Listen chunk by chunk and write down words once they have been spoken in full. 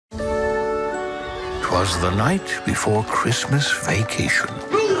'Twas the night before Christmas vacation.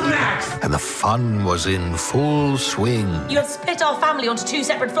 And the fun was in full swing. You have split our family onto 2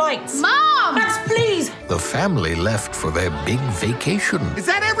 separate flights. Mom! Max, please! The family left for their big vacation, Is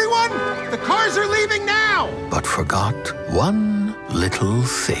that everyone? The cars are leaving now! but forgot one little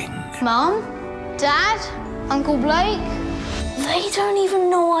thing. Mom? Dad? Uncle Blake? They don't even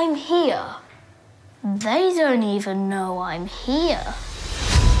know I'm here. They don't even know I'm here.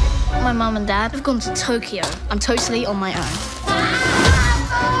 My mum and dad have gone to Tokyo. I'm totally on my own.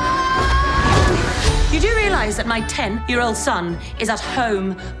 You do realise that my 10-year-old son is at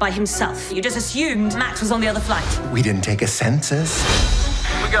home by himself. You just assumed Max was on the other flight. We didn't take a census.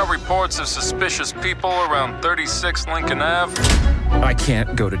 We got reports of suspicious people around 36 Lincoln Ave. I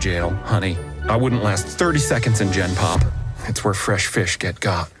can't go to jail, honey. I wouldn't last 30 seconds in Gen Pop. It's where fresh fish get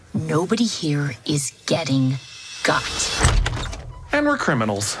got. Nobody here is getting got. And we're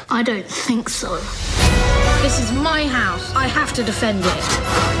criminals. I don't think so. This is my house. I have to defend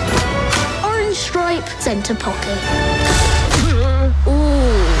it. Orange stripe, center pocket.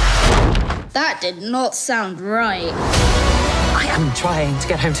 Ooh. That did not sound right. I am trying to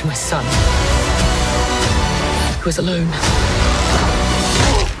get home to my son, who is alone.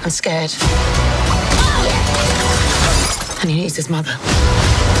 I'm scared. And he needs his mother.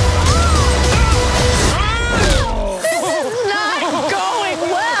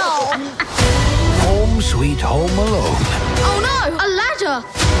 Home Sweet Home Alone. Oh no, a ladder!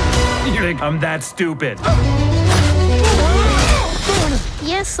 You think I'm that stupid?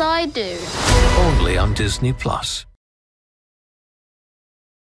 Yes, I do. Only on Disney Plus.